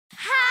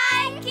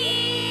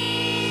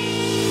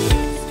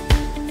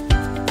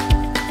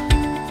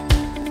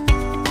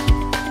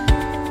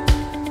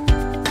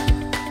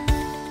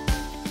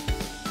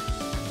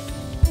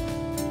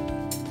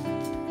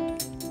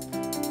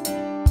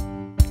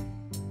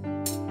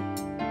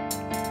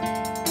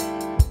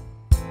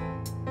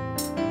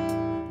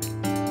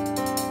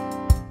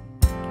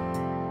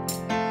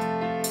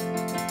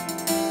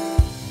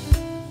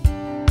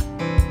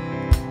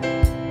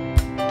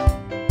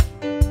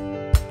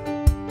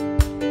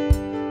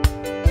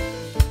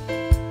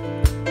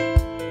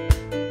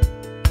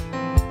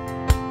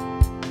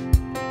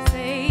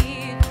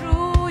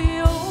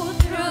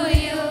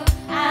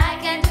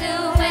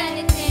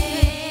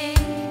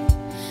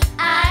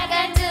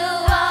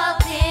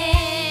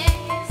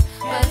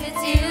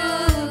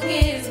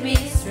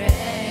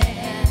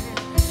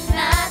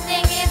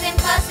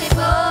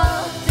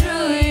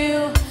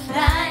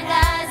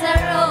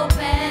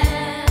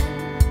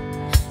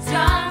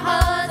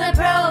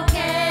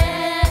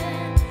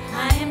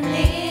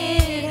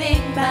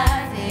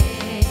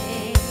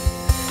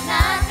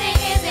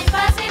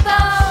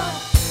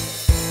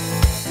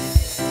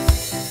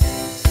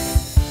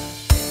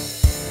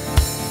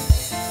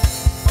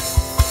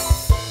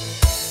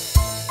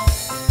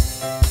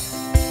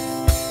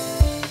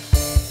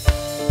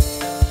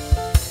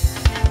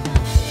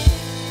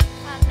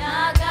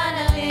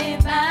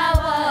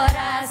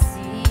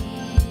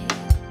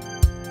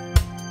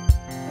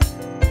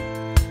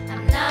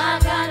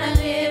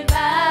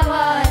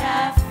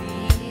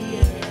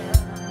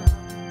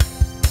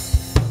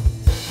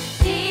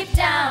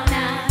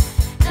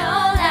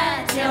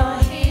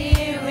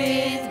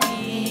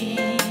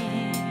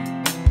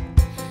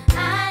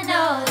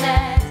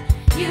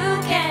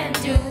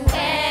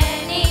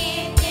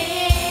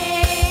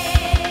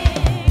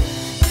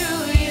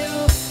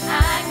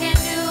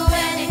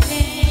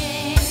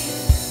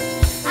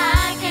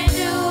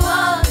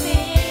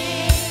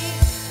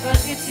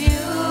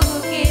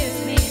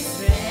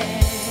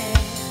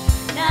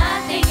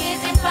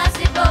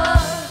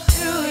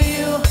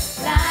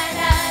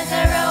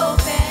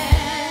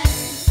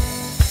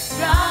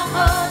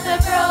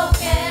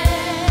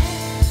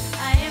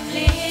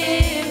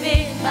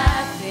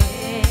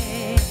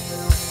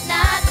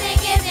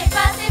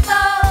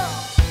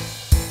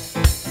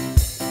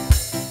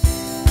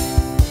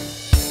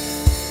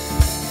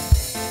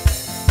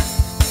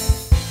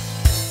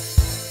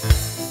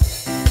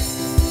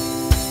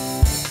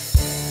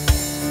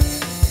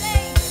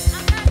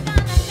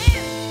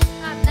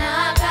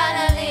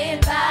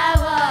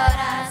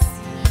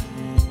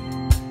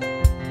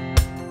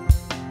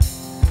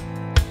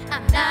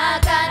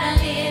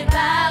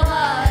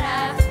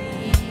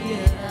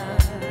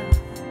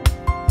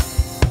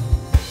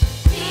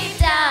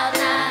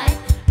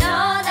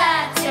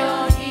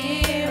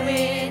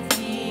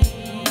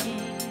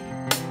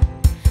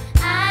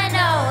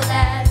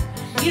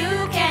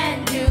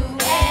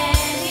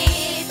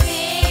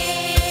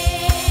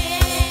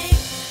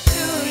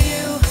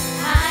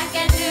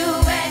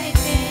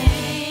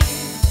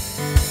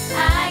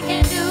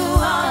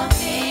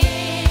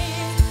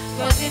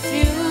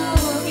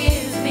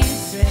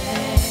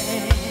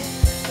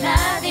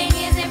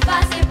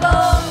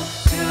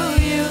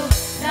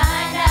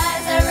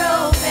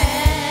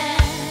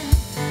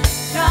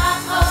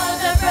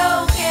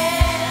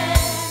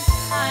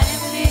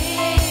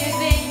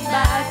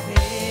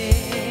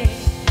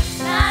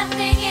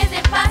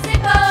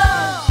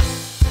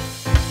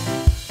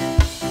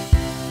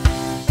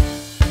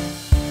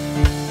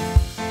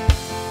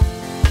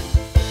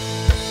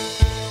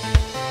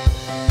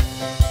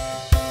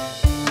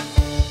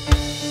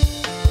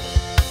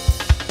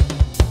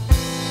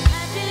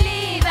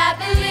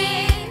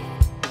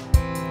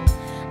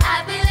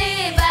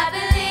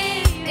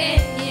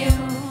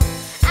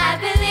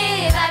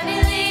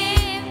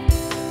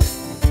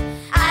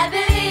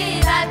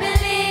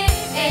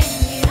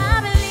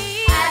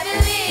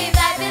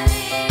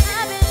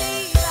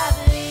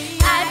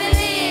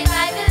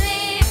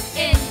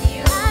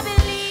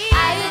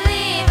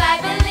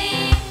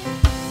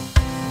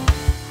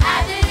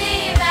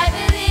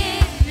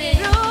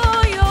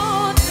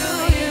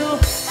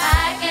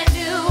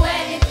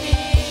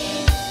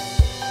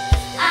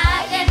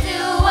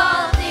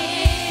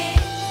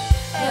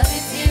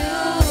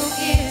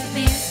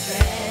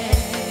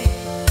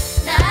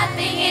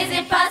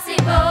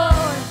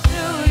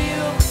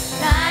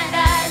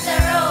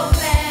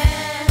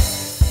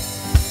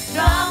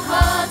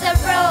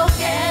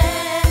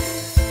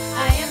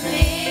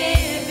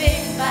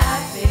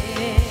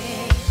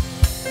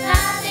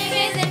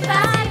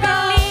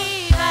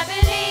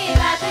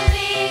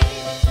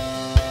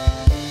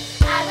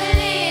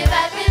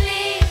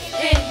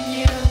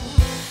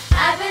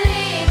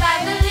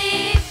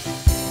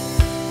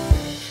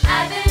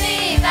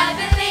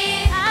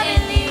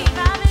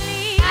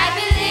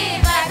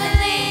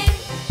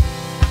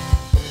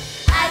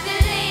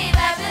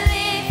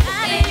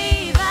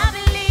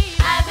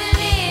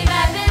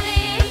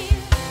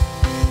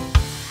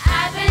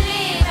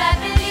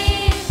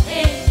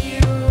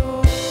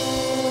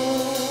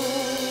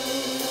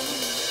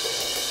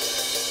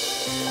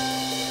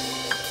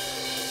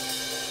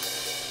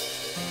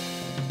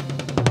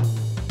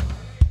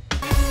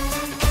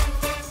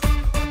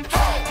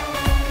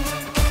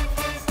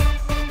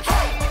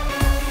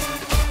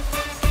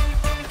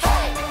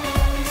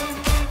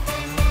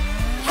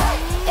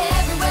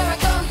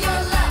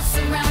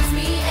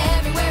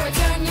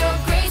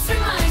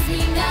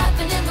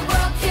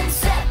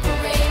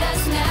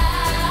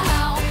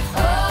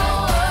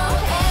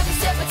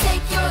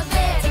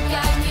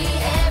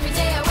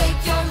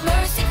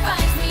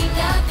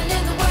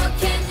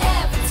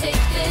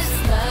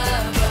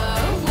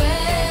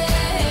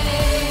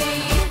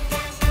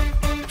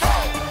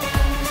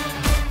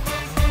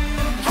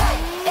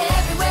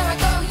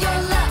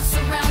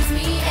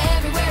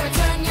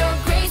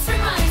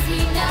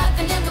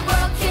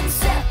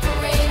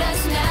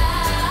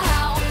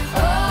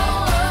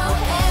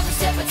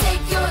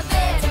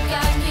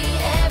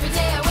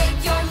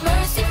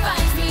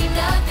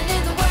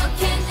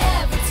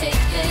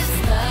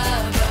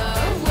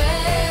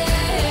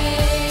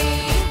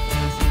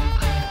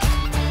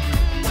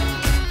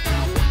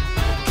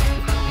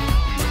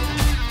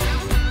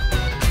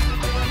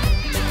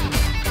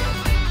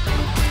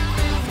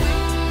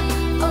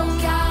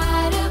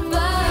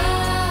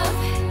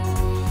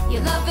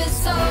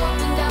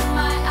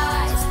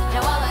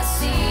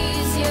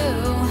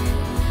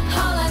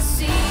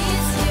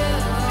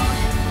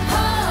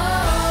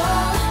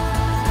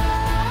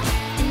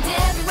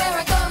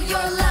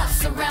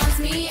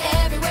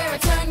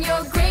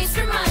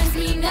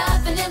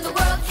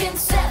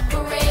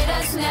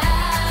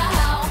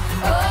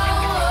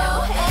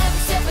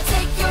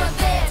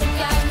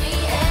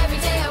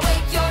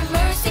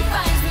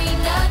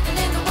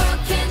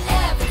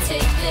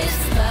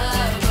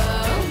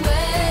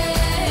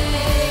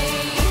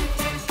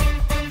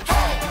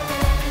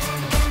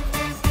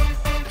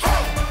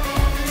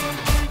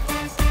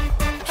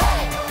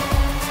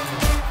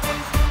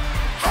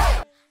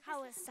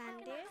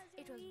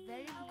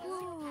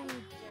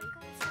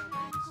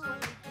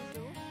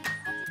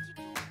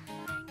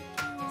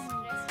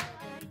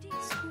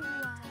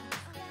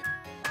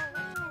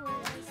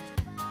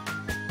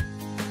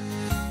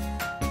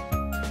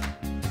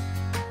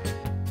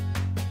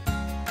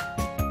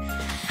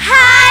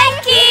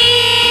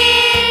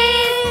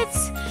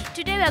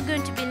we are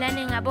going to be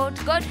learning about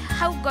God,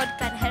 how God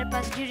can help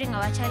us during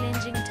our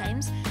challenging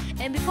times.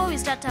 And before we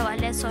start our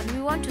lesson,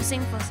 we want to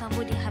sing for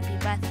somebody happy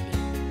birthday.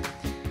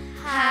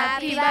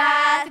 Happy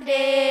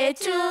birthday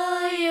to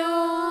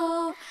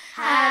you.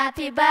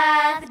 Happy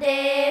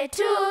birthday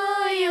to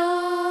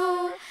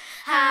you.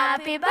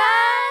 Happy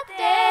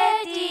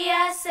birthday,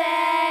 dear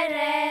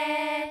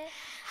Sarah.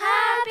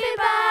 Happy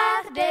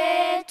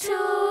birthday to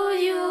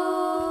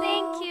you.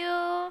 Thank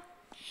you.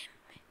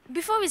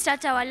 Before we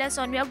start our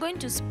lesson, we are going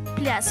to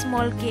play a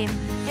small game.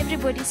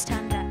 Everybody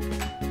stand up.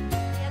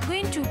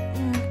 We are going to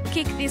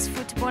kick this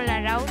football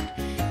around,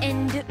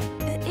 and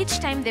each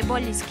time the ball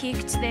is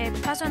kicked, the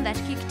person that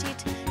kicked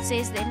it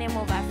says the name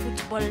of our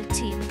football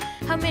team.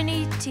 How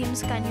many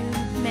teams can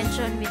you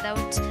mention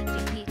without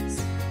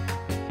repeats?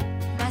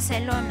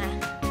 Barcelona,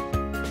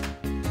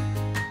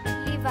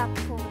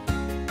 Liverpool,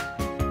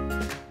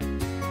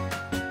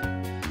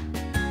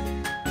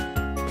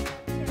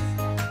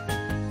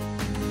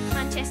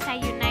 Manchester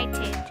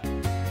United,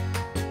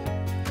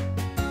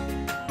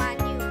 Man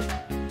U,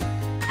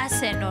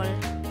 Arsenal,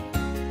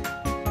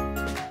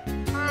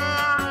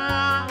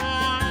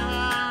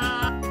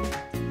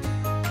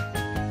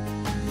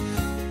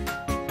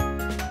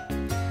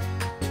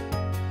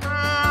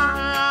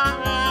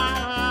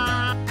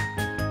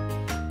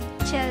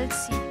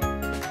 Chelsea,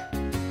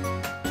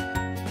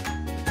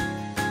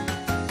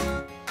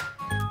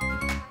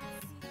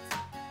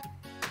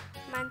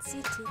 Man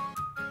City,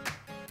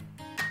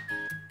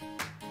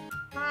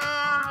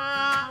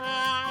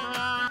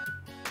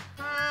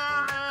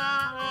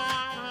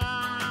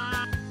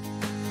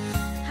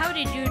 How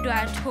did you do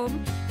at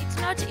home? It's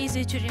not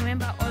easy to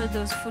remember all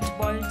those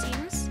football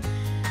teams.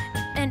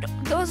 And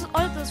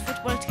all those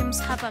football teams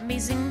have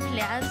amazing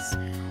players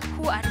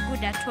who are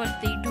good at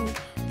what they do.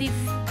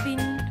 They've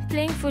been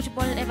playing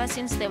football ever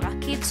since they were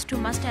kids to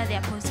master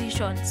their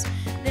positions.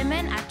 The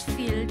men at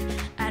field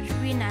are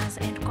winners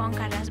and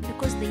conquerors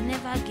because they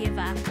never gave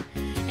up.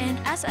 And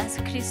us as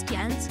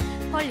Christians,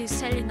 Paul is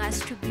telling us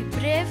to be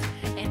brave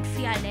and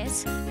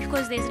fearless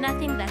because there's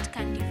nothing that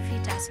can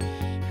defeat us.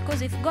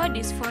 Because if God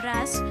is for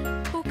us,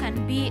 who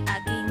can be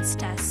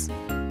against us?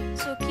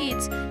 So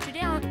kids,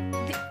 today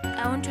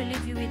I want to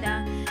leave you with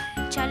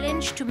a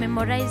challenge to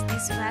memorize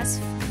this verse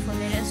for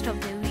the rest of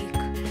the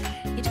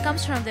week. It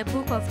comes from the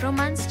book of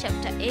Romans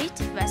chapter 8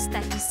 verse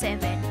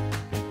 37.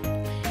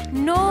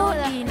 Know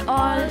in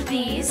all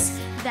this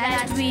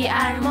that we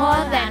are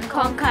more than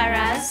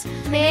conquerors,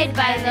 made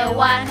by the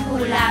one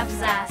who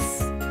loves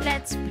us.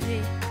 Let's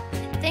pray.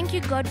 Thank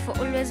you, God, for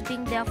always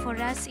being there for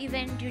us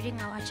even during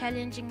our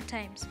challenging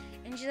times.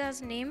 In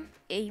Jesus' name,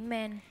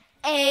 amen.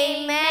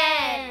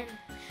 Amen.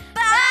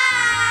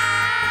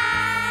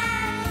 Bye.